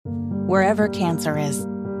Wherever cancer is,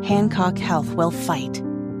 Hancock Health will fight.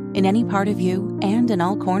 In any part of you and in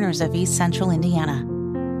all corners of East Central Indiana.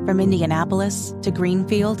 From Indianapolis to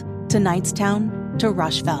Greenfield to Knightstown to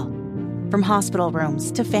Rushville. From hospital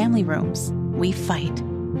rooms to family rooms, we fight.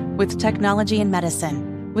 With technology and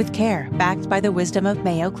medicine, with care backed by the wisdom of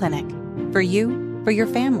Mayo Clinic. For you, for your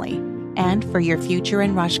family, and for your future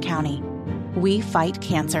in Rush County. We fight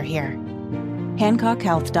cancer here.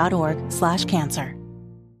 HancockHealth.org/cancer.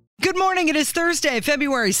 Good morning. It is Thursday,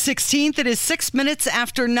 February 16th. It is 6 minutes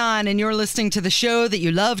after 9, and you're listening to the show that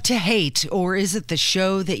you love to hate, or is it the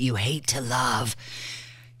show that you hate to love?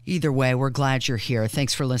 Either way, we're glad you're here.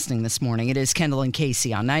 Thanks for listening this morning. It is Kendall and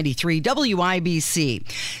Casey on 93 WIBC.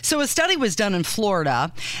 So a study was done in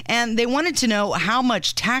Florida, and they wanted to know how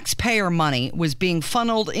much taxpayer money was being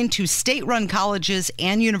funneled into state-run colleges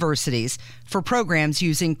and universities for programs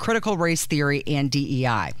using critical race theory and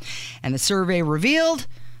DEI. And the survey revealed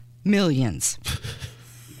millions.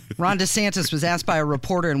 Ron DeSantis was asked by a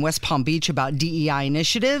reporter in West Palm Beach about DEI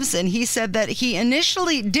initiatives, and he said that he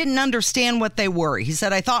initially didn't understand what they were. He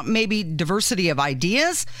said, I thought maybe diversity of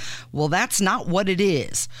ideas. Well, that's not what it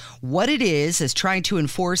is. What it is trying to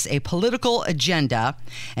enforce a political agenda,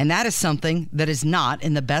 and that is something that is not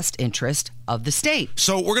in the best interest of the state.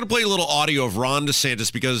 So we're going to play a little audio of Ron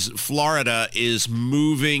DeSantis because Florida is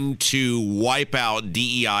moving to wipe out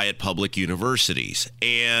DEI at public universities.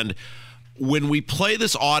 And when we play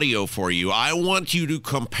this audio for you, I want you to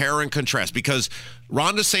compare and contrast because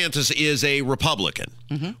Ron DeSantis is a Republican.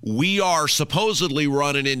 Mm-hmm. We are supposedly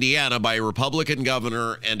run in Indiana by a Republican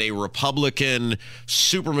governor and a Republican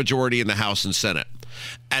supermajority in the House and Senate.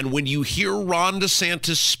 And when you hear Ron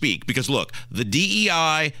DeSantis speak, because look, the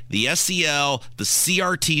DEI, the SEL, the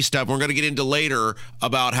CRT stuff, we're going to get into later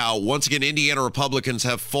about how, once again, Indiana Republicans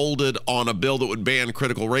have folded on a bill that would ban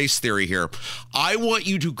critical race theory here. I want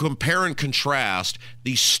you to compare and contrast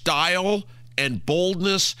the style and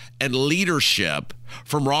boldness and leadership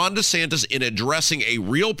from Ron DeSantis in addressing a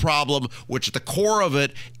real problem, which at the core of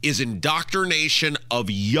it is indoctrination of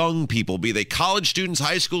young people, be they college students,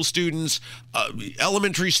 high school students,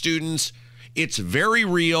 elementary students. It's very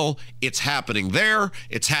real. It's happening there.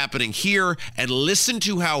 It's happening here. And listen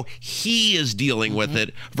to how he is dealing with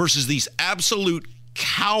it versus these absolute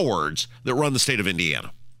cowards that run the state of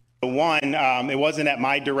Indiana. One, it wasn't at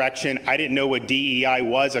my direction. I didn't know what DEI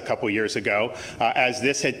was a couple years ago. As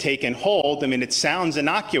this had taken hold, I mean, it sounds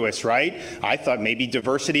innocuous, right? I thought maybe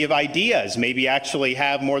diversity of ideas, maybe actually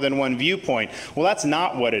have more than one viewpoint. Well, that's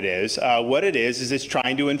not what it is. What it is it's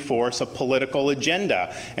trying to enforce a political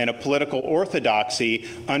agenda and a political orthodoxy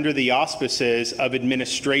under the auspices of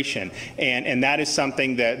administration. And that is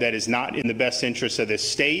something that is not in the best interest of this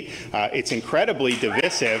state. It's incredibly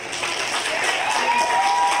divisive.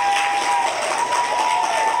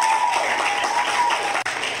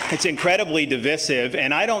 It's incredibly divisive,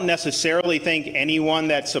 and I don't necessarily think anyone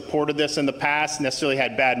that supported this in the past necessarily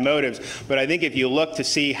had bad motives, but I think if you look to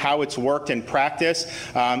see how it's worked in practice,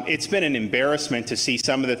 it's been an embarrassment to see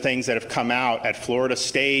some of the things that have come out at Florida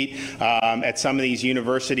State, at some of these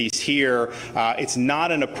universities here. It's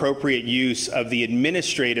not an appropriate use of the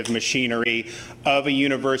administrative machinery of a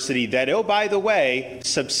university that, oh, by the way,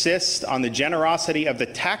 subsists on the generosity of the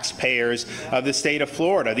taxpayers of the state of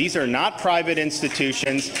Florida. These are not private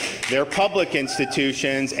institutions. They're public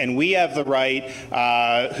institutions, and we have the right,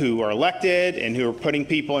 who are elected and who are putting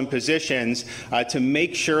people in positions, to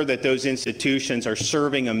make sure that those institutions are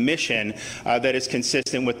serving a mission that is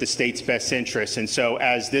consistent with the state's best interests. And so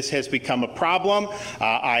as this has become a problem,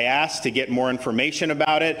 I asked to get more information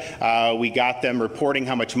about it. We got them reporting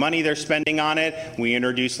how much money they're spending on it. We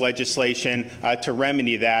introduced legislation to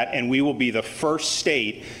remedy that, and we will be the first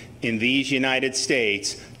state in these United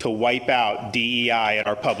States to wipe out DEI at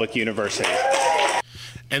our public universities.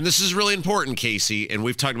 And this is really important, Casey, and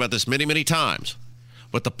we've talked about this many, many times.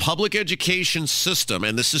 But the public education system,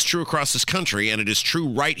 and this is true across this country, and it is true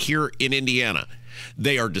right here in Indiana,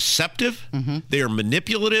 they are deceptive, they are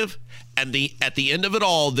manipulative, and at the end of it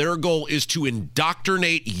all, their goal is to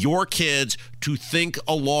indoctrinate your kids to think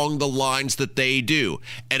along the lines that they do.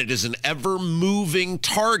 And it is an ever-moving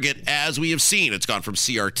target, as we have seen. It's gone from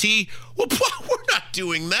CRT. Well, we're not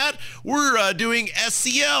doing that. We're doing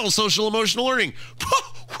SEL, social emotional learning.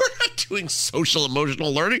 We're not doing social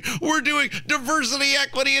emotional learning. We're doing diversity,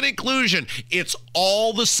 equity, and inclusion. It's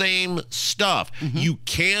all the same stuff. You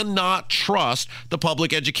cannot trust the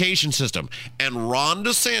public education system. And Ron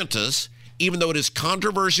DeSantis, even though it is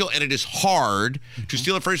controversial and it is hard to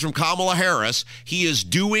steal a phrase from Kamala Harris, he is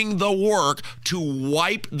doing the work to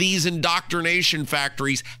wipe these indoctrination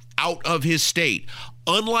factories out of his state.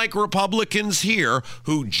 Unlike Republicans here,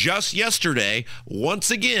 who just yesterday, once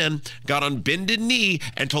again, got on bended knee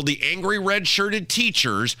and told the angry red-shirted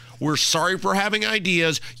teachers, we're sorry for having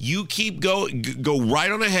ideas. You keep go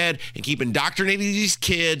right on ahead and keep indoctrinating these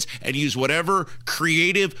kids and use whatever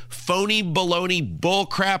creative, phony, baloney,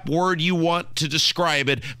 bullcrap word you want to describe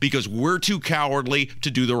it, because we're too cowardly to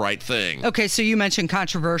do the right thing. Okay, so you mentioned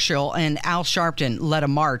controversial, and Al Sharpton led a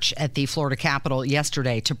march at the Florida Capitol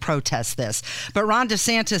yesterday to protest this. But Ron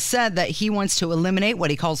DeSantis said that he wants to eliminate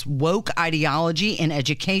what he calls woke ideology in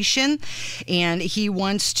education, and he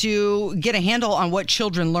wants to get a handle on what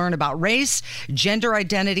children learn about race, gender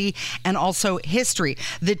identity, and also history.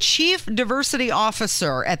 The chief diversity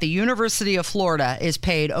officer at the University of Florida is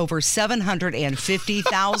paid over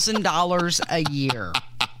 $750,000 a year.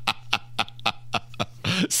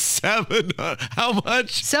 How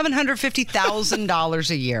much? $750,000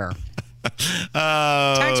 a year.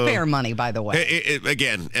 Taxpayer money, by the way.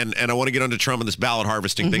 Again, and I want to get onto Trump and this ballot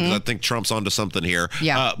harvesting thing, because I think Trump's onto something here.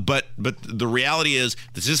 Yeah. But the reality is,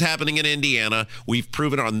 this is happening in Indiana. We've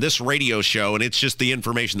proven it on this radio show, and it's just the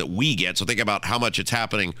information that we get. So think about how much it's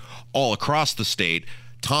happening all across the state,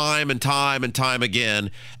 time and time and time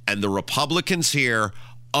again. And the Republicans here,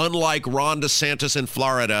 unlike Ron DeSantis in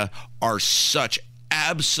Florida, are such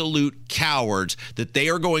absolute cowards that they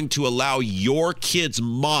are going to allow your kids'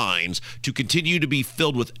 minds to continue to be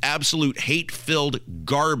filled with absolute hate-filled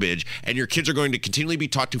garbage, and your kids are going to continually be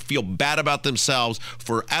taught to feel bad about themselves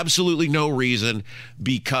for absolutely no reason,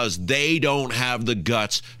 because they don't have the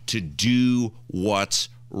guts to do what's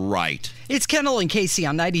right. It's Kendall and Casey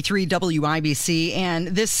on 93 WIBC, and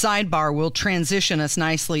this sidebar will transition us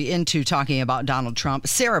nicely into talking about Donald Trump.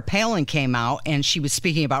 Sarah Palin came out, and she was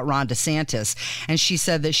speaking about Ron DeSantis, and she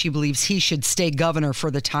said that she believes he should stay governor for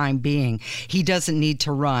the time being. He doesn't need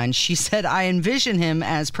to run. She said, I envision him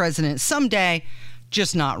as president someday,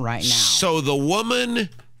 just not right now. So the woman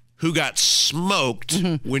who got smoked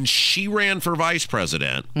when she ran for vice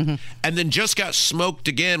president, and then just got smoked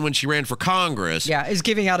again when she ran for Congress. Yeah, is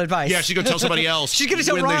giving out advice. Yeah, she's going to tell somebody else. She's going to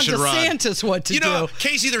tell Ron DeSantis what to do. You know,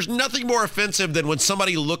 Casey, there's nothing more offensive than when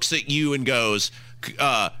somebody looks at you and goes,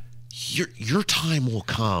 your time will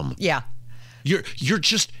come. Yeah. You're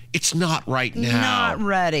just, it's not right now. Not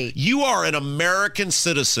ready. You are an American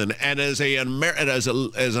citizen, and as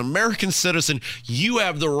an American citizen, you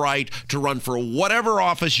have the right to run for whatever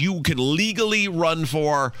office you can legally run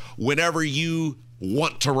for whenever you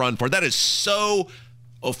want to run for. That is so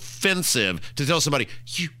offensive to tell somebody,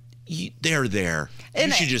 they're there.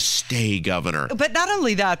 You should just stay governor. But not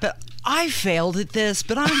only that, but I failed at this,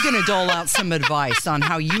 but I'm going to dole out some advice on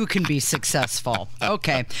how you can be successful.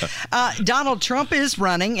 Okay. Donald Trump is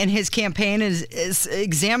running, and his campaign is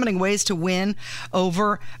examining ways to win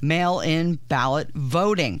over mail-in ballot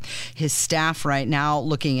voting. His staff right now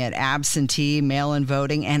looking at absentee mail-in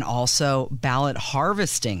voting and also ballot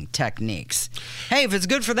harvesting techniques. Hey, if it's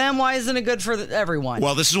good for them, why isn't it good for everyone?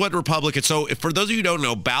 Well, this is what Republicans... So for those of you who don't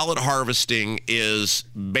know, ballot harvesting is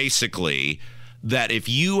basically that if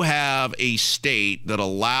you have a state that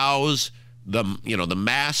allows the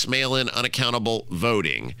mass mail-in unaccountable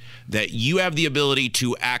voting, that you have the ability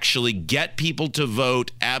to actually get people to vote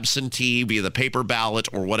absentee via the paper ballot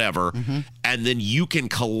or whatever, and then you can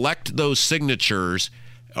collect those signatures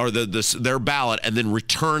or their ballot and then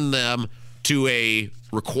return them to a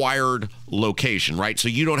required location, right? So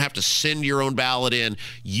you don't have to send your own ballot in.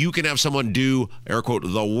 You can have someone do, air quote,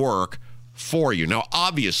 the work for you. Now,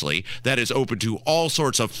 obviously, that is open to all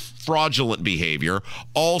sorts of fraudulent behavior,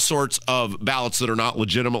 all sorts of ballots that are not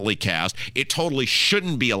legitimately cast. It totally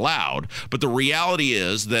shouldn't be allowed. But the reality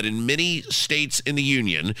is that in many states in the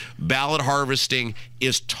union, ballot harvesting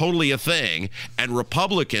is totally a thing. And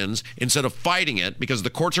Republicans, instead of fighting it because the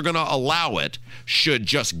courts are going to allow it, should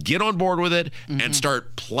just get on board with it and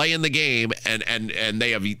start playing the game. And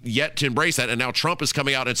they have yet to embrace that. And now Trump is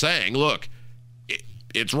coming out and saying, look,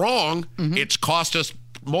 it's wrong. It's cost us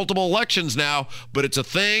multiple elections now, but it's a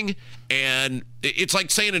thing. And it's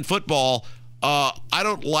like saying in football, I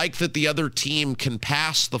don't like that the other team can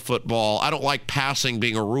pass the football. I don't like passing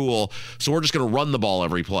being a rule, so we're just going to run the ball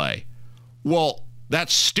every play. Well,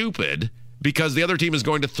 that's stupid, because the other team is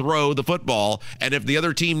going to throw the football, and if the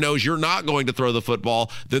other team knows you're not going to throw the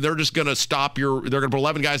football, then they're just going to they're going to put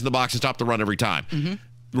 11 guys in the box and stop the run every time.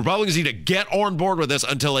 Republicans need to get on board with this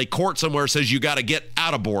until a court somewhere says you got to get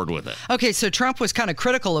out of board with it. Okay, so Trump was kind of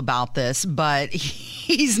critical about this, but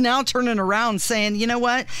he's now turning around saying, you know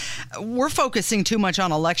what? We're focusing too much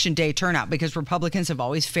on Election Day turnout because Republicans have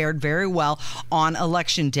always fared very well on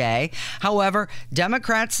Election Day. However,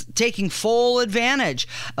 Democrats taking full advantage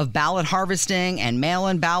of ballot harvesting and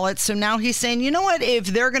mail-in ballots. So now he's saying, you know what? If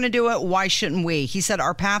they're going to do it, why shouldn't we? He said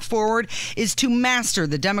our path forward is to master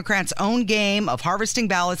the Democrats' own game of harvesting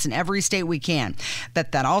ballots in every state we can.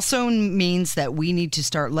 But that also means that we need to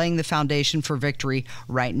start laying the foundation for victory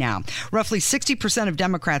right now. Roughly 60% of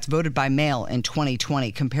Democrats voted by mail in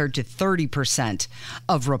 2020 compared to 30%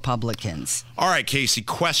 of Republicans. All right, Casey,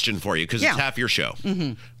 question for you because it's half your show.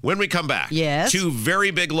 Mm-hmm. When we come back, two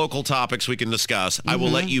very big local topics we can discuss. Mm-hmm. I will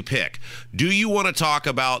let you pick. Do you want to talk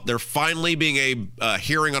about there finally being a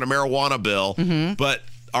hearing on a marijuana bill, but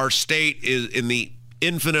our state is in the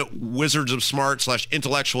infinite wizards of smart /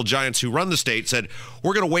 intellectual giants who run the state said,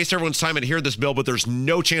 we're going to waste everyone's time and hear this bill, but there's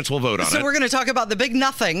no chance we'll vote on it. So we're going to talk about the big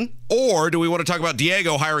nothing. Or do we want to talk about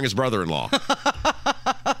Diego hiring his brother-in-law?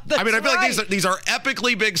 I feel like these are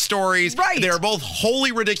epically big stories. Right. They're both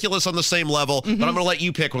wholly ridiculous on the same level, but I'm going to let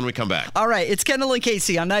you pick when we come back. All right. It's Kendall and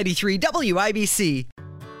Casey on 93 WIBC.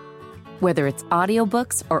 Whether it's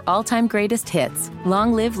audiobooks or all-time greatest hits,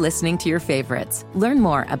 long live listening to your favorites. Learn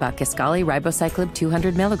more about Kisqali Ribociclib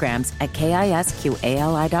 200 milligrams at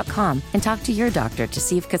KISQALI.com and talk to your doctor to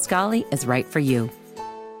see if Kisqali is right for you.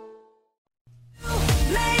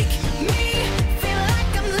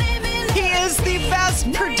 He is the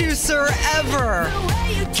best producer ever.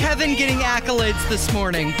 Kevin getting accolades this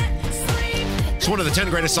morning. It's one of the 10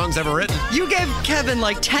 greatest songs ever written. You gave Kevin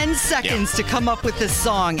like 10 seconds to come up with this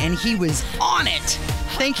song, and he was on it.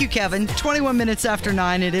 Thank you, Kevin. 21 minutes after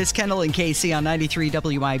 9, it is Kendall and Casey on 93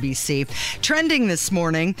 WIBC. Trending this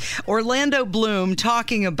morning, Orlando Bloom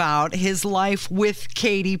talking about his life with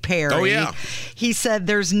Katy Perry. Oh, yeah. He said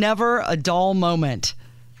there's never a dull moment.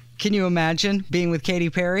 Can you imagine being with Katy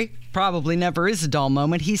Perry? Probably never is a dull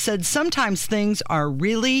moment. He said sometimes things are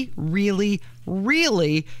really, really,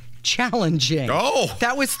 really challenging. Oh.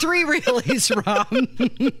 That was 3 reallys, Rob.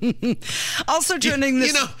 Also trending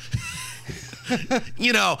this...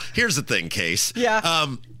 Here's the thing, Case. Yeah.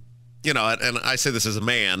 And I say this as a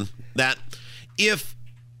man, that if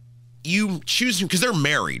you choose, because they're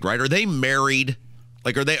married, right? Are they married?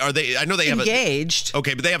 Like, are they, I know they have engaged.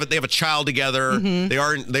 Okay, but they have a child together. Mm-hmm.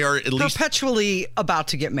 They are at least perpetually about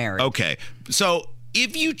to get married. Okay. So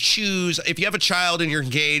if you have a child and you're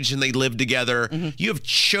engaged and they live together, you have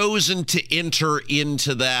chosen to enter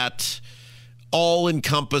into that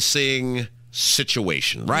all-encompassing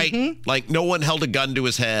situation, right? Mm-hmm. Like no one held a gun to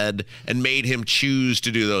his head and made him choose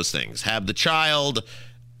to do those things. Have the child,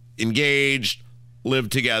 engaged, live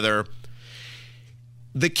together.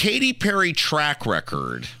 The Katy Perry track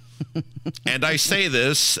record, and I say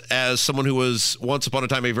this as someone who was once upon a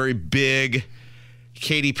time a very big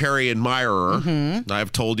Katy Perry admirer. Mm-hmm.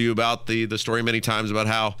 I've told you about the story many times about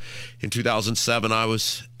how in 2007 I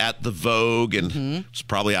was at the Vogue and it was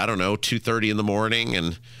probably, 2:30 in the morning,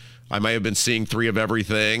 and I may have been seeing 3 of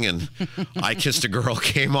everything, and I Kissed a Girl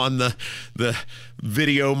came on the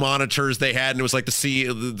video monitors they had, and it was like the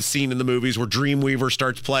scene in the movies where Dreamweaver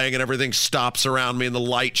starts playing and everything stops around me and the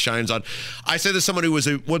light shines on. I say this as someone who was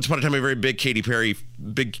once upon a time a very big Katy Perry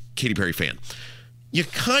fan. You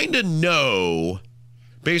kind of know,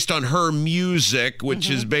 based on her music, which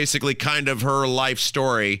is basically kind of her life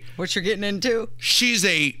story, what you're getting into. She's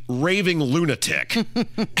a raving lunatic.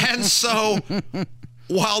 And so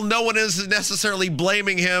while no one is necessarily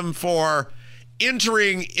blaming him for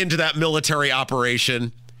entering into that military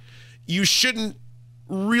operation, you shouldn't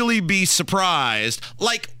really be surprised.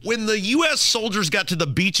 Like when the U.S. soldiers got to the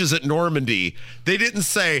beaches at Normandy, they didn't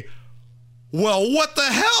say, well, what the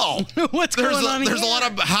hell? What's going on There's here? a lot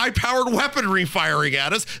of high-powered weaponry firing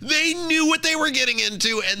at us. They knew what they were getting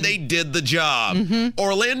into, and they did the job.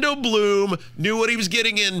 Orlando Bloom knew what he was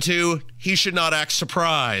getting into. He should not act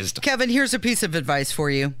surprised. Kevin, here's a piece of advice for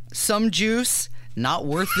you. Some juice, not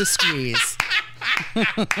worth the squeeze.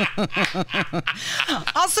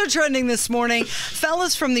 Also trending this morning,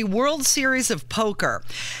 fellas from the World Series of Poker.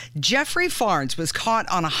 Jeffrey Farnes was caught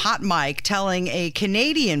on a hot mic telling a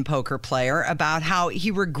Canadian poker player about how he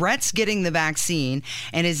regrets getting the vaccine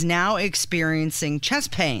and is now experiencing chest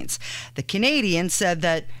pains. The Canadian said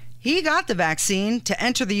that he got the vaccine to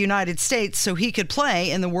enter the United States so he could play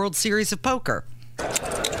in the World Series of Poker. A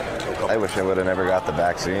couple I wish I would have never got the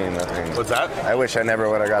vaccine. What's that? I wish I never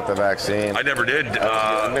would have got the vaccine. I never did.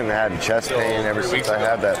 I've been having chest pain ever since I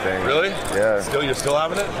had that thing. Really? Yeah. You're still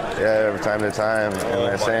having it? Yeah, every time to time. And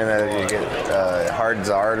they're saying that you get hardens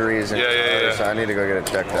the arteries. And so I need to go get it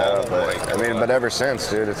checked out. But ever since,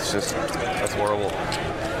 dude, it's just... That's horrible.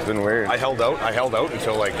 It's been weird. I held out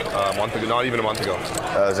until like a month ago, not even a month ago.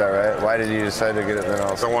 Oh, is that right? Why did you decide to get it then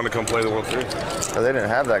also? I wanted to come play the World Series. Oh, they didn't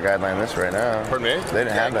have that guideline this right now. Pardon me? They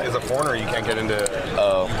didn't have that. As a foreigner, you can't get into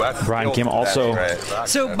U.S. Brian Kim also.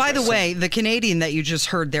 So, by the way, the Canadian that you just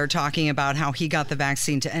heard there talking about how he got the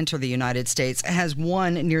vaccine to enter the United States has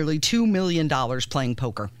won nearly $2 million playing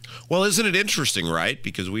poker. Well, isn't it interesting, right?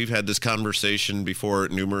 Because we've had this conversation before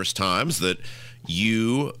numerous times that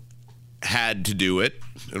you had to do it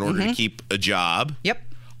in order to keep a job. Yep.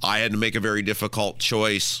 I had to make a very difficult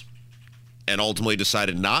choice and ultimately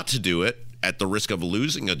decided not to do it at the risk of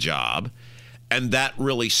losing a job. And that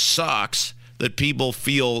really sucks that people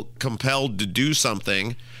feel compelled to do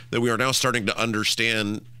something that we are now starting to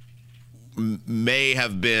understand may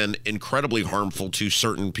have been incredibly harmful to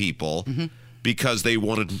certain people because they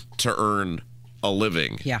wanted to earn a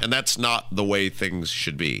living. Yeah. And that's not the way things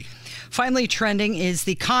should be. Finally trending is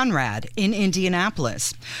the Conrad in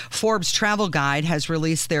Indianapolis. Forbes Travel Guide has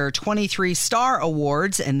released their 23-star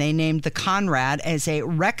awards, and they named the Conrad as a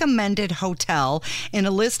recommended hotel in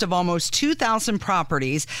a list of almost 2,000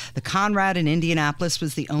 properties. The Conrad in Indianapolis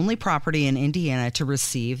was the only property in Indiana to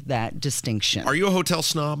receive that distinction. Are you a hotel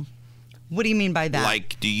snob? What do you mean by that?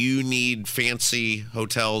 Like, do you need fancy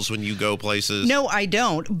hotels when you go places? No, I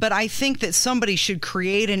don't. But I think that somebody should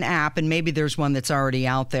create an app, and maybe there's one that's already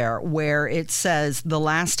out there, where it says the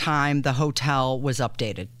last time the hotel was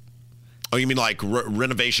updated. Oh, you mean like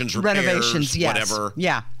renovations, repairs, renovations, yes. whatever?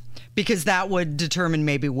 Yeah. Because that would determine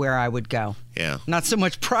maybe where I would go. Yeah. Not so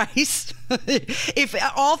much price. If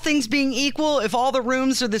all things being equal, if all the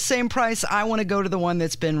rooms are the same price, I want to go to the one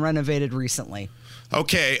that's been renovated recently.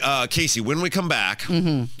 Okay, Casey, when we come back,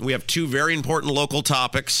 we have two very important local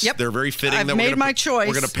topics. Yep. They're very fitting. I've that made my choice.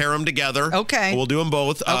 We're going to pair them together. Okay. We'll do them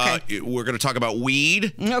both. Okay. We're going to talk about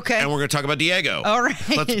weed. Okay. And we're going to talk about Diego. All right.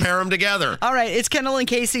 Let's pair them together. All right. It's Kendall and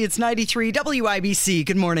Casey. It's 93 WIBC.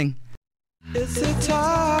 Good morning. It's the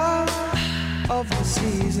time of the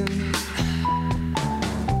season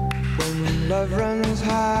when love runs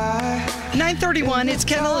high. 9:31, it's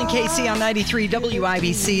Kendall and Casey on 93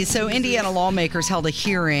 WIBC. So Indiana lawmakers held a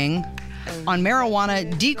hearing on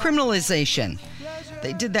marijuana decriminalization.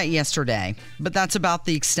 They did that yesterday, but that's about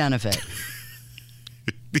the extent of it.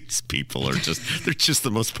 These people are they're just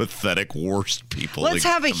the most pathetic, worst people. Let's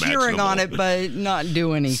have a hearing on it, but not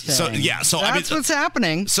do anything. So that's what's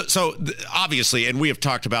happening. So obviously, and we have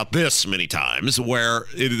talked about this many times, where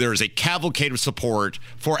there's a cavalcade of support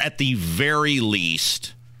for, at the very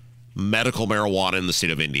least, medical marijuana in the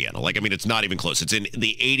state of Indiana. Like, I mean, it's not even close. It's in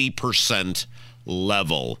the 80%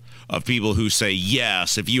 level of people who say,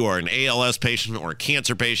 yes, if you are an ALS patient or a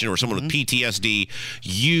cancer patient or someone with PTSD,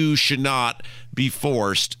 you should not be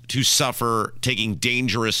forced to suffer taking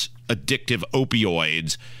dangerous, addictive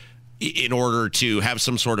opioids in order to have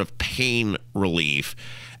some sort of pain relief.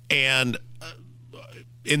 And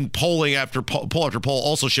in polling after poll after poll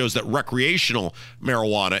also shows that recreational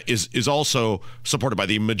marijuana is also supported by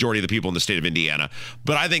the majority of the people in the state of Indiana.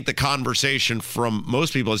 But I think the conversation from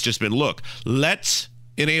most people has just been, look, let's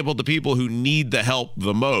enable the people who need the help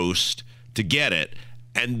the most to get it,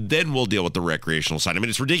 and then we'll deal with the recreational side. I mean,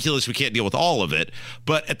 it's ridiculous we can't deal with all of it,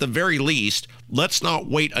 but at the very least, let's not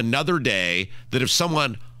wait another day that if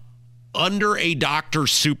someone under a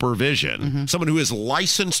doctor's supervision, someone who is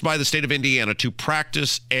licensed by the state of Indiana to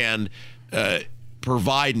practice and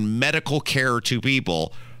provide medical care to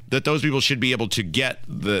people, that those people should be able to get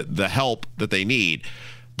the help that they need.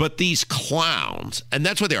 But these clowns, and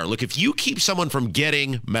that's what they are. Look, if you keep someone from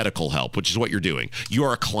getting medical help, which is what you're doing, you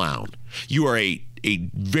are a clown. You are a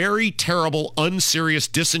very terrible, unserious,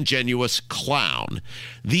 disingenuous clown.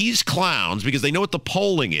 These clowns, because they know what the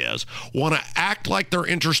polling is, want to act like they're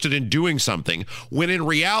interested in doing something, when in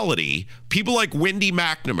reality, people like Wendy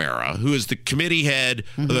McNamara, who is the committee head,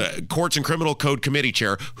 the Courts and Criminal Code Committee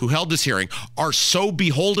chair, who held this hearing, are so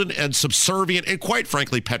beholden and subservient and quite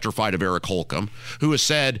frankly petrified of Eric Holcomb, who has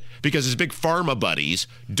said, because his big pharma buddies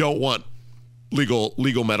don't want legal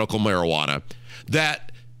medical marijuana, that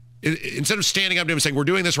instead of standing up to him and saying, we're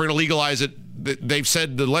doing this, we're going to legalize it, they've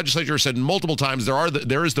said, the legislature said multiple times,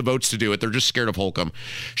 there is the votes to do it. They're just scared of Holcomb.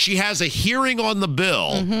 She has a hearing on the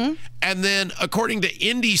bill. And then, according to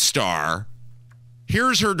Indy Star,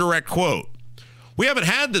 here's her direct quote. We haven't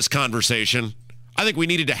had this conversation. I think we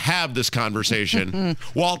needed to have this conversation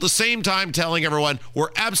while at the same time telling everyone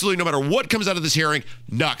we're absolutely, no matter what comes out of this hearing,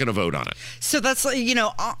 not going to vote on it. So that's, I'm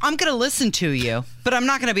going to listen to you, but I'm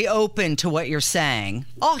not going to be open to what you're saying.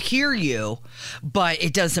 I'll hear you, but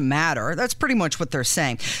it doesn't matter. That's pretty much what they're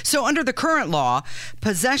saying. So under the current law,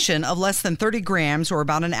 possession of less than 30 grams or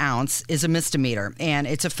about an ounce is a misdemeanor, and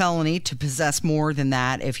it's a felony to possess more than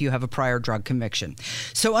that if you have a prior drug conviction.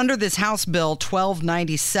 So under this House Bill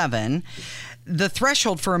 1297, the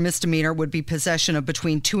threshold for a misdemeanor would be possession of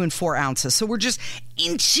between 2 and 4 ounces. So we're just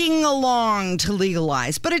inching along to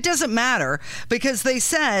legalize. But it doesn't matter because they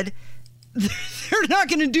said they're not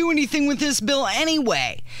going to do anything with this bill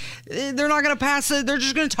anyway. They're not going to pass it. They're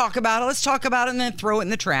just going to talk about it. Let's talk about it and then throw it in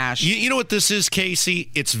the trash. You know what this is,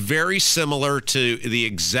 Casey? It's very similar to the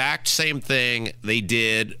exact same thing they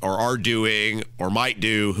did or are doing or might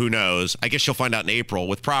do, who knows. I guess you'll find out in April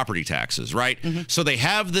with property taxes, right? Mm-hmm. So they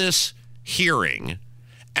have this hearing,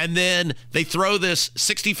 and then they throw this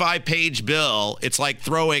 65-page bill. It's like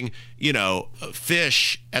throwing,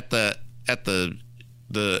 fish at the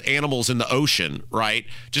animals in the ocean, right?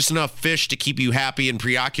 Just enough fish to keep you happy and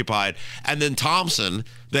preoccupied. And then Thompson,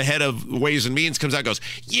 the head of Ways and Means, comes out and goes,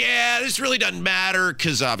 yeah, this really doesn't matter,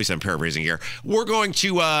 because obviously I'm paraphrasing here. We're going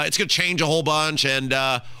to, it's going to change a whole bunch, and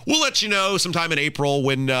we'll let you know sometime in April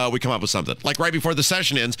when we come up with something. Like right before the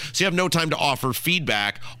session ends, so you have no time to offer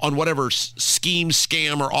feedback on whatever scheme,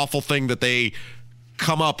 scam, or awful thing that they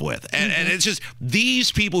come up with. And it's just,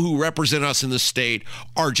 these people who represent us in the state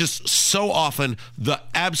are just so often the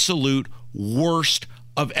absolute worst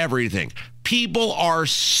of everything. People are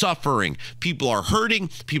suffering. People are hurting.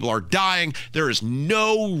 People are dying. There is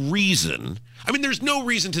no reason. There's no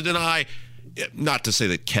reason to deny, not to say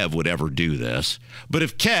that Kev would ever do this, but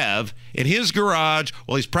if Kev, in his garage,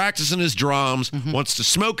 while he's practicing his drums, wants to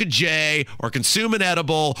smoke a J or consume an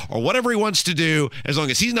edible or whatever he wants to do, as long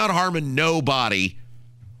as he's not harming nobody,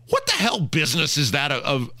 what the hell business is that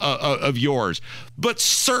of yours? But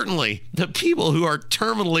certainly the people who are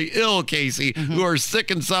terminally ill, Casey, who are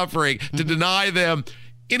sick and suffering, to deny them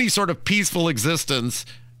any sort of peaceful existence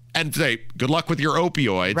and say, good luck with your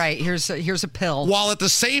opioids. Right, here's a pill. While at the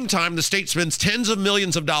same time, the state spends tens of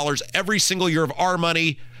millions of dollars every single year of our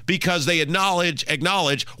money because they acknowledge,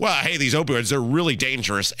 well, hey, these opioids, they're really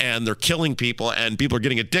dangerous and they're killing people and people are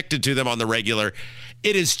getting addicted to them on the regular.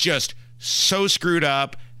 It is just so screwed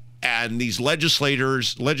up. And these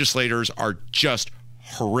legislators are just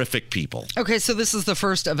horrific people. Okay, so this is the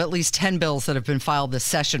first of at least 10 bills that have been filed this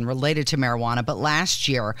session related to marijuana. But last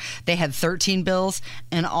year, they had 13 bills,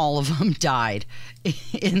 and all of them died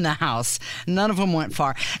in the House. None of them went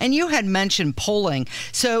far. And you had mentioned polling.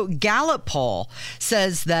 So Gallup poll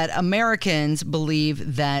says that Americans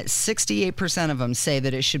believe that 68% of them say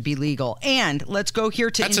that it should be legal. And let's go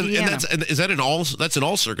here to Indiana. Is that in all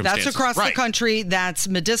circumstances? That's across the country. That's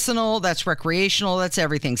medicinal. That's recreational. That's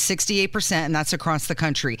everything. 68%, and that's across the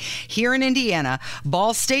country. Here in Indiana,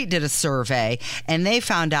 Ball State did a survey, and they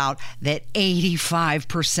found out that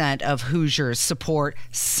 85% of Hoosiers support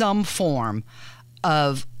some form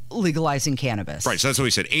of legalizing cannabis. Right, so that's what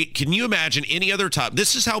we said. Can you imagine any other time?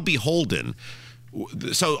 This is how beholden.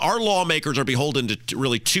 So our lawmakers are beholden to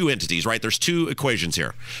really two entities, right? There's two equations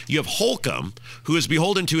here. You have Holcomb, who is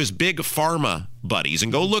beholden to his big pharma buddies,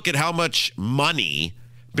 and go look at how much money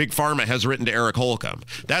Big Pharma has written to Eric Holcomb.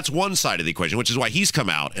 That's one side of the equation, which is why he's come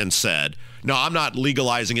out and said, no, I'm not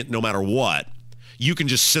legalizing it no matter what. You can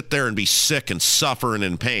just sit there and be sick and suffer and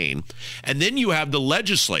in pain. And then you have the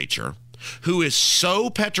legislature, who is so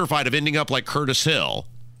petrified of ending up like Curtis Hill,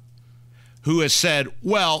 who has said,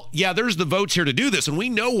 well, yeah, there's the votes here to do this, and we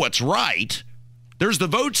know what's right. There's the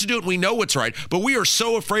votes to do it, and we know what's right. But we are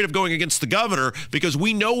so afraid of going against the governor because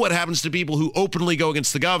we know what happens to people who openly go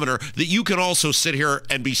against the governor, that you can also sit here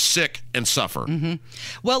and be sick and suffer.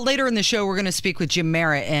 Well, later in the show, we're going to speak with Jim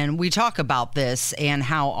Merritt, and we talk about this and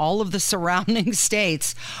how all of the surrounding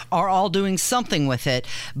states are all doing something with it,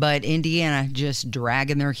 but Indiana just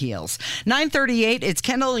dragging their heels. 9:38, it's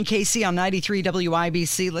Kendall and Casey on 93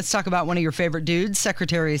 WIBC. Let's talk about one of your favorite dudes,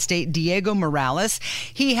 Secretary of State Diego Morales.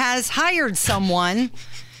 He has hired someone.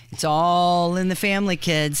 It's all in the family,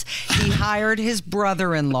 kids. He hired his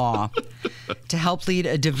brother-in-law to help lead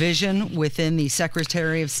a division within the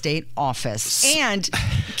Secretary of State office. And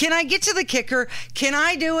can I get to the kicker? Can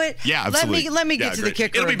I do it? Yeah, absolutely. Let me get to the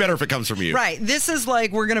kicker. It'll be better if it comes from you. Right. This is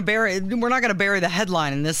like we're not going to bury the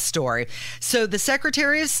headline in this story. So the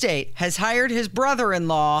Secretary of State has hired his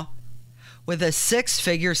brother-in-law with a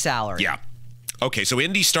 6-figure salary. Yeah. Okay, so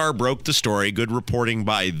Indy Star broke the story. Good reporting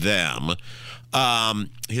by them.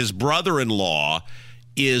 His brother-in-law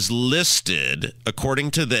is listed,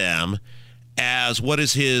 according to them, as, what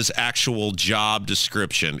is his actual job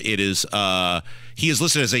description? It is he is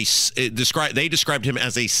listed as they described him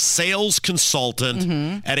as a sales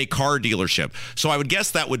consultant at a car dealership. So I would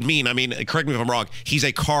guess that would mean, I mean, correct me if I'm wrong, he's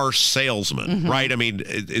a car salesman, right? I mean,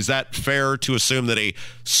 is that fair to assume that a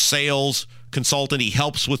sales consultant, he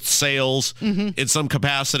helps with sales in some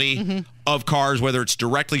capacity of cars, whether it's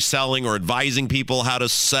directly selling or advising people how to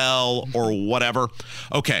sell or whatever?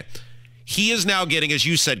 Okay. He is now getting, as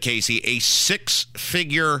you said, Casey, a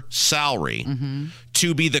 6-figure salary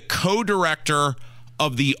to be the co-director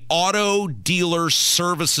of the Auto Dealer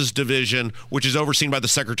Services Division, which is overseen by the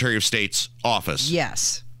Secretary of State's office.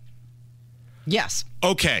 Yes. Yes.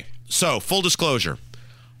 Okay. So, full disclosure.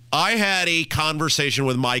 I had a conversation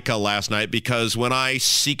with Micah last night because when I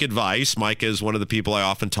seek advice, Micah is one of the people I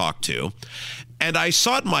often talk to. And I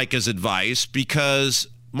sought Micah's advice because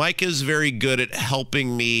Micah is very good at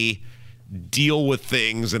helping me deal with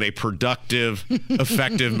things in a productive,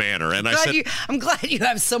 effective manner. And I'm glad you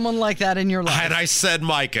have someone like that in your life. And I said,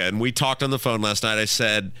 Micah, and we talked on the phone last night, I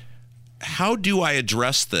said, how do I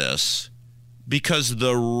address this? Because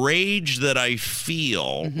the rage that I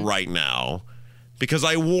feel right now, because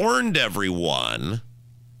I warned everyone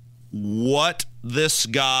what this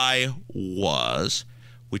guy was.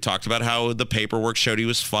 We talked about how the paperwork showed he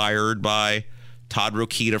was fired by Todd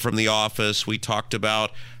Rokita from the office. We talked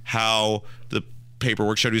about how the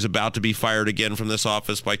paperwork showed he was about to be fired again from this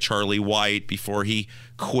office by Charlie White before he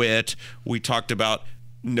quit. We talked about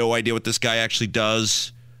no idea what this guy actually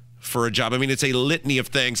does for a job. I mean, it's a litany of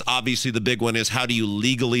things. Obviously, the big one is, how do you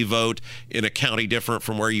legally vote in a county different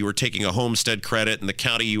from where you were taking a homestead credit and the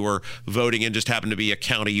county you were voting in just happened to be a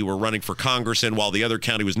county you were running for Congress in, while the other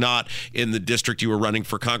county was not in the district you were running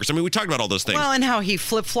for Congress. I mean, we talked about all those things. Well, and how he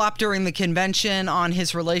flip-flopped during the convention on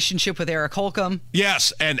his relationship with Eric Holcomb.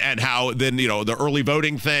 Yes, and how then, you know, the early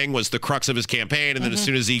voting thing was the crux of his campaign, and then as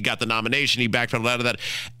soon as he got the nomination, he backed out of that.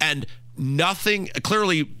 And nothing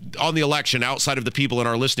clearly on the election outside of the people in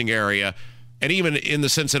our listening area, and even in the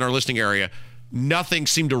sense in our listening area, nothing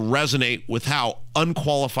seemed to resonate with how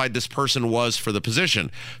unqualified this person was for the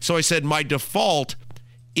position. So I said, my default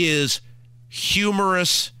is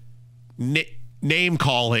humorous name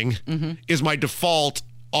calling is my default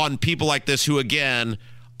on people like this who, again,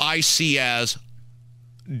 I see as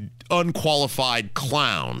unqualified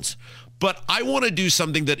clowns. But I want to do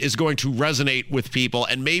something that is going to resonate with people,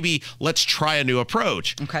 and maybe let's try a new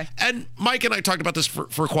approach. Okay. And Mike and I talked about this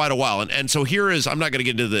for quite a while. And so here is, I'm not going to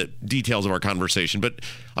get into the details of our conversation, but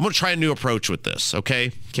I'm going to try a new approach with this.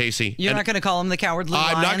 Okay, Casey? You're not going to call him the Cowardly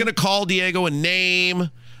Lion? I'm not going to call Diego a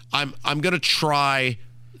name. I'm going to try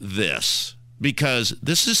this because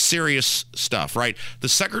this is serious stuff, right? The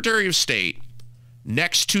Secretary of State,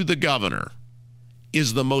 next to the governor,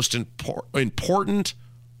 is the most important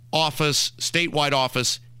office, statewide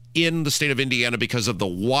office in the state of Indiana because of the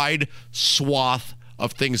wide swath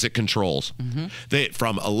of things it controls.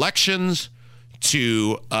 From elections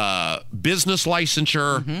to business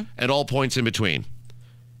licensure and all points in between.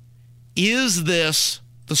 Is this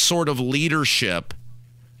the sort of leadership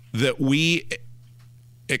that we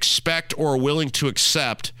expect or are willing to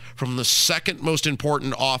accept from the second most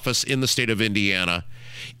important office in the state of Indiana,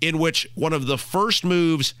 in which one of the first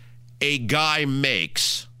moves a guy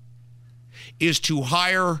makes is to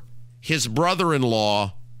hire his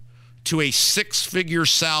brother-in-law to a 6-figure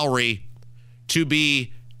salary to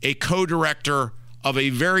be a co-director of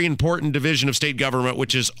a very important division of state government,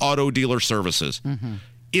 which is Auto Dealer Services.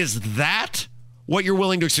 Is that what you're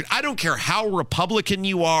willing to accept? I don't care how Republican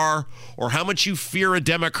you are or how much you fear a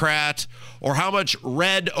Democrat or how much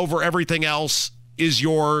red over everything else is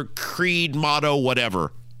your creed, motto,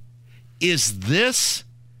 whatever. Is this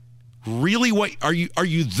really what are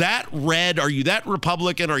you that red? Are you that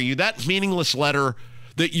Republican? Are you that meaningless letter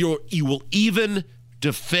that you will even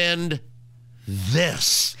defend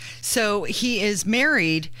this? So he is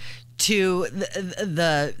married to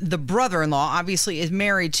the brother-in-law, obviously is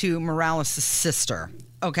married to Morales' sister.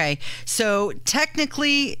 Okay. So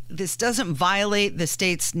technically this doesn't violate the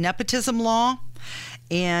state's nepotism law.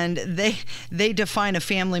 And they define a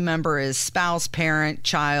family member as spouse, parent,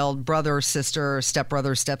 child, brother, sister,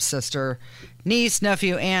 stepbrother, stepsister, niece,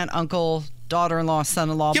 nephew, aunt, uncle, daughter-in-law,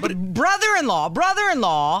 son-in-law. Yeah, but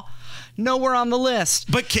brother-in-law, nowhere on the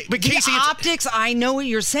list. But Casey, the optics, I know what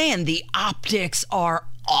you're saying. The optics are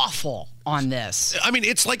awful on this. I mean,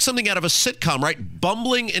 it's like something out of a sitcom, right?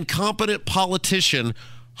 Bumbling, incompetent politician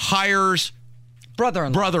hires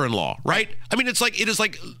brother-in-law, right? I mean, it is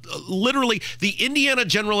like literally the Indiana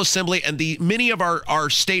General Assembly and many of our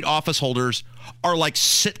state office holders are like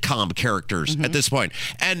sitcom characters at this point.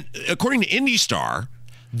 And according to IndyStar,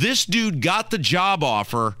 This dude got the job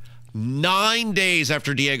offer 9 days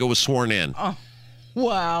after Diego was sworn in. Oh,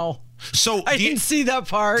 wow. So I didn't see that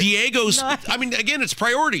part. Diego's, I mean, again, it's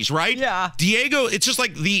priorities, right? Yeah. Diego, it's just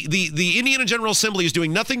like the Indiana General Assembly is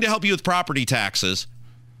doing nothing to help you with property taxes,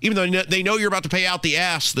 even though they know you're about to pay out the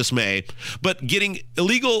ass this May, but getting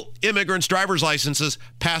illegal immigrants' driver's licenses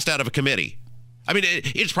passed out of a committee. I mean,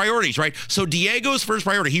 it's priorities, right? So Diego's first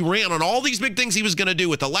priority, he ran on all these big things he was going to do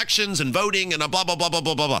with elections and voting and blah, blah, blah, blah,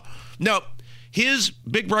 blah, blah, blah. No, his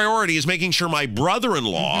big priority is making sure my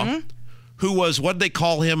brother-in-law, who was, what did they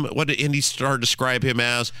call him? What did Indy Star describe him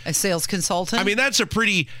as? A sales consultant? I mean,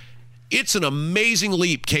 it's an amazing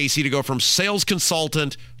leap, Casey, to go from sales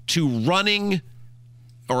consultant to running,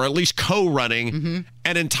 or at least co-running,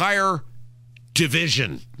 an entire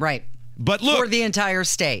division. Right. But look. For the entire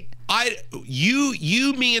state.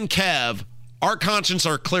 You, me, and Kev, our conscience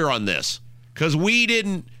are clear on this, because we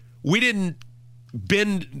didn't kneel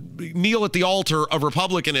at the altar of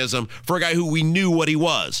republicanism for a guy who we knew what he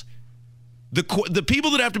was. The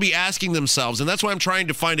people that have to be asking themselves, and that's why I'm trying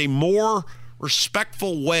to find a more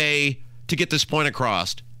respectful way to get this point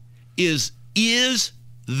across, is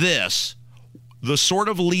this the sort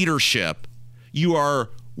of leadership you are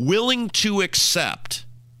willing to accept,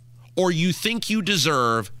 or you think you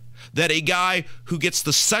deserve, that a guy who gets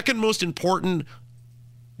the second most important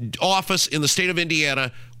office in the state of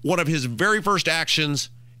Indiana, one of his very first actions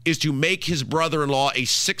is to make his brother-in-law a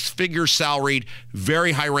six-figure salaried,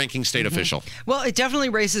 very high-ranking state official. Well, it definitely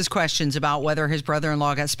raises questions about whether his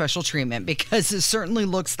brother-in-law got special treatment, because it certainly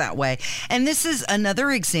looks that way. And this is another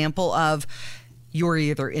example of you're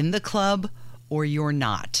either in the club or you're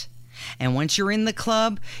not. And once you're in the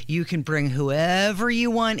club, you can bring whoever you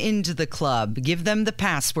want into the club, give them the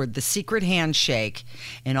password, the secret handshake,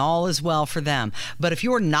 and all is well for them. But if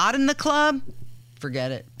you're not in the club,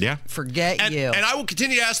 forget it. Yeah. Forget you. And I will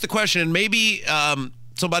continue to ask the question, and maybe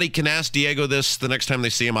somebody can ask Diego this the next time they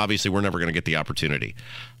see him. Obviously, we're never going to get the opportunity.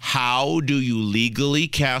 How do you legally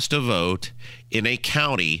cast a vote in a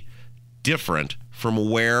county different from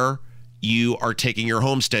where you are taking your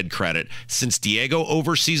homestead credit? Since Diego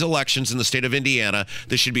oversees elections in the state of Indiana,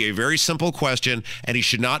 this should be a very simple question, and he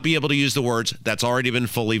should not be able to use the words, "that's already been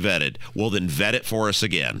fully vetted." Well, then vet it for us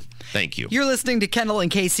again. Thank you. You're listening to Kendall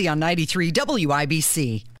and Casey on 93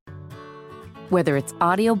 WIBC. Whether it's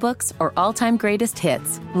audiobooks or all-time greatest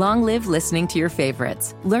hits, long live listening to your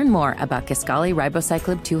favorites. Learn more about Kisqali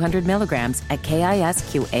Ribociclib 200 milligrams at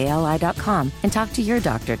KISQALI.com and talk to your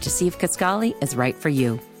doctor to see if Kisqali is right for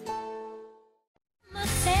you.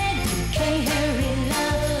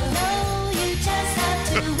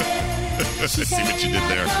 See what you did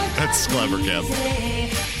there. That's clever, Kev.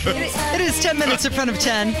 It is 10 minutes in front of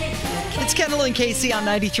 10. It's Kendall and Casey on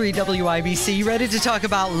 93 WIBC. You ready to talk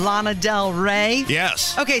about Lana Del Rey?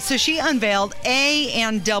 Yes. Okay, so she unveiled A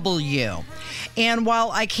and W. And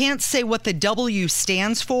while I can't say what the W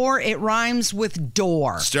stands for, it rhymes with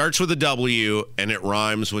door. Starts with a W and it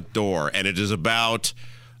rhymes with door. And it is about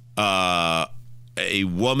a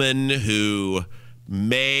woman who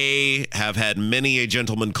may have had many a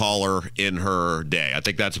gentleman caller in her day. I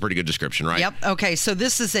think that's a pretty good description, right? Yep. Okay, so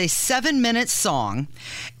this is a 7-minute song,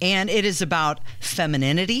 and it is about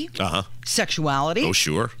femininity, sexuality, oh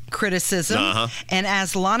sure, criticism, and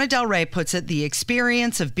as Lana Del Rey puts it, the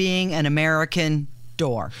experience of being an American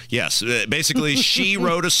door. Yes. Basically, she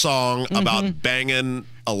wrote a song about banging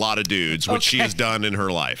a lot of dudes, which she has done in her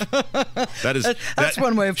life. That's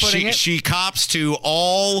one way of putting it. She cops to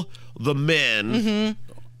all the men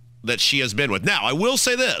that she has been with. Now, I will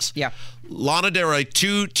say this. Yeah. Lana Del Rey,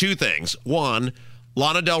 two things. One,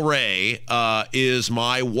 Lana Del Rey is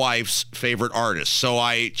my wife's favorite artist. So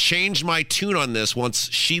I changed my tune on this once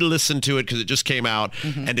she listened to it, because it just came out,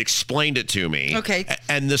 and explained it to me. Okay.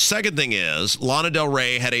 And the second thing is, Lana Del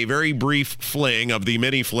Rey had a very brief fling of the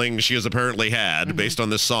many flings she has apparently had based on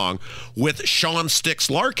this song with Sean Styx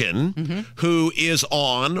Larkin, who is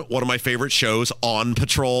on one of my favorite shows, On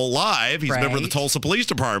Patrol Live. He's a member of the Tulsa Police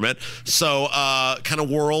Department. So kind of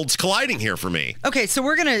worlds colliding here for me. Okay, so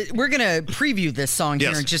we're gonna preview this song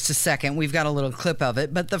here in just a second. We've got a little clip of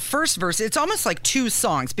it, but the first verse, it's almost like two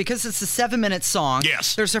songs because it's a 7-minute song.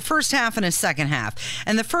 Yes. There's a first half and a second half.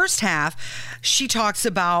 And the first half, she talks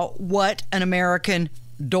about what an American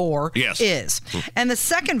door is. And the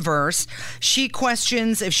second verse, she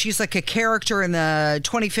questions if she's like a character in the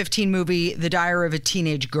 2015 movie The Diary of a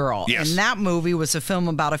Teenage Girl. Yes. And that movie was a film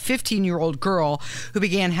about a 15-year-old girl who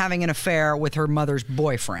began having an affair with her mother's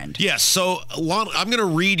boyfriend. Yes. So Lana, I'm going to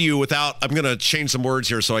read you I'm going to change some words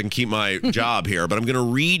here so I can keep my job here, but I'm going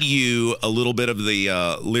to read you a little bit of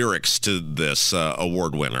the lyrics to this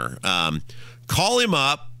award winner. call him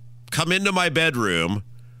up, come into my bedroom.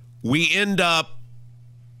 We end up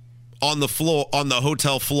on the floor, on the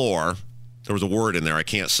hotel floor. There was a word in there. I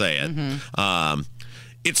can't say it.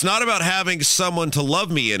 It's not about having someone to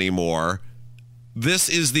love me anymore. This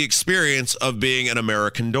is the experience of being an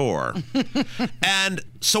American door. And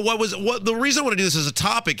so what the reason I want to do this as a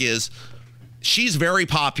topic is she's very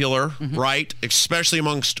popular, right? Especially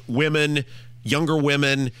amongst women, younger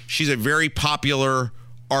women. She's a very popular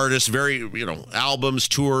artist, very, albums,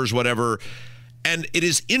 tours, whatever. And it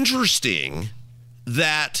is interesting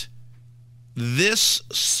that this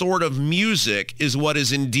sort of music is what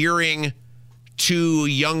is endearing to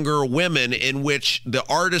younger women, in which the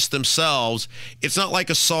artists themselves, it's not like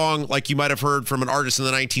a song like you might have heard from an artist in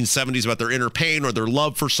the 1970s about their inner pain or their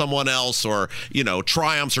love for someone else, or,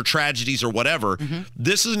 triumphs or tragedies or whatever.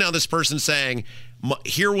 This is now this person saying,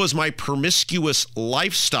 here was my promiscuous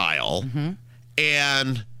lifestyle,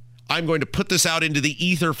 and I'm going to put this out into the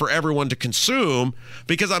ether for everyone to consume,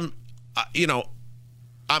 because there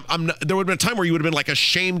would have been a time where you would have been like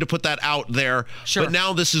ashamed to put that out there. Sure. But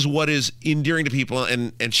now this is what is endearing to people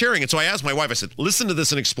and sharing it. So I asked my wife, I said, listen to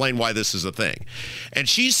this and explain why this is a thing. And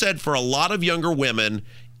she said for a lot of younger women,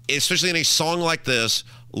 especially in a song like this,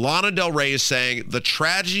 Lana Del Rey is saying the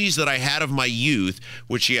tragedies that I had of my youth,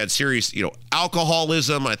 which she had serious,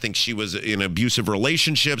 alcoholism. I think she was in abusive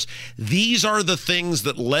relationships. These are the things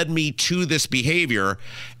that led me to this behavior.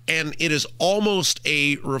 And it is almost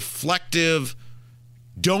a reflective,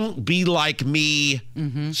 don't be like me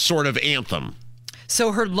sort of anthem.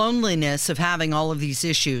 So her loneliness of having all of these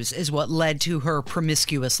issues is what led to her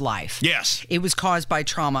promiscuous life. Yes. It was caused by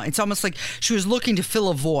trauma. It's almost like she was looking to fill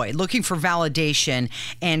a void, looking for validation,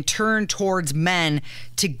 and turn towards men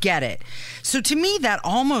to get it. So to me, that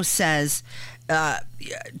almost says,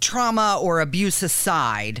 trauma or abuse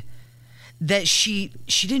aside, that she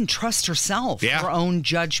didn't trust herself, her own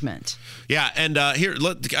judgment. Yeah, and here,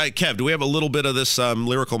 Kev, do we have a little bit of this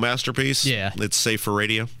lyrical masterpiece? Yeah. It's safe for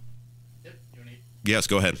radio? Yep. Yes,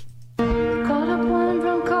 go ahead. Called up one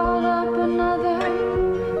from called up another.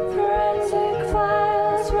 Forensic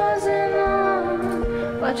files wasn't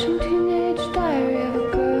on. Watching Teenage Diary of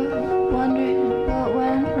a Girl, wondering what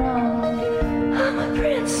went wrong. I'm a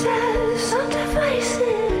princess, so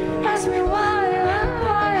divisive. Ask me why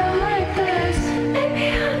I'm like this.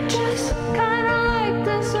 Maybe I'm just kinda like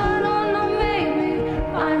this. I don't know, maybe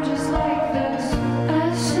I'm just like this.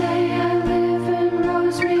 I say I live in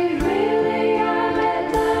Rosemead, really I'm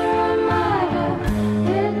at the Ramada.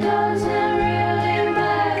 It doesn't really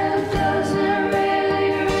matter, doesn't really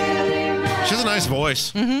matter. She has a nice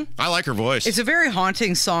voice. I like her voice. It's a very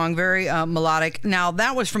haunting song, very melodic. Now,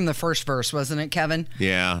 that was from the first verse, wasn't it, Kevin?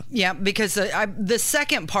 Yeah. Yeah, because the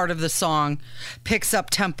second part of the song picks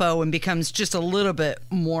up tempo and becomes just a little bit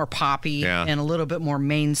more poppy and a little bit more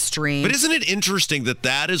mainstream. But isn't it interesting that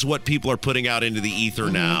that is what people are putting out into the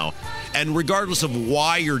ether now? And regardless of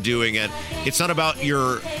why you're doing it, it's not about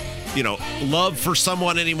your, love for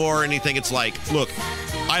someone anymore or anything. It's like, look,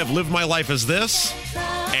 I have lived my life as this,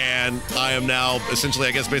 and I am now essentially,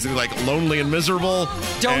 I guess, basically like lonely and miserable.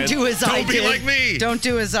 Don't do as I did. Don't be like me. Don't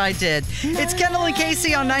do as I did. It's Kendall and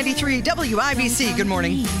Casey on 93 WIBC. Good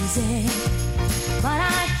morning. But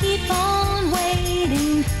I keep on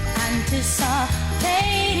waiting,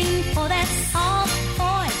 anticipating for that soft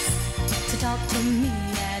voice to talk to me.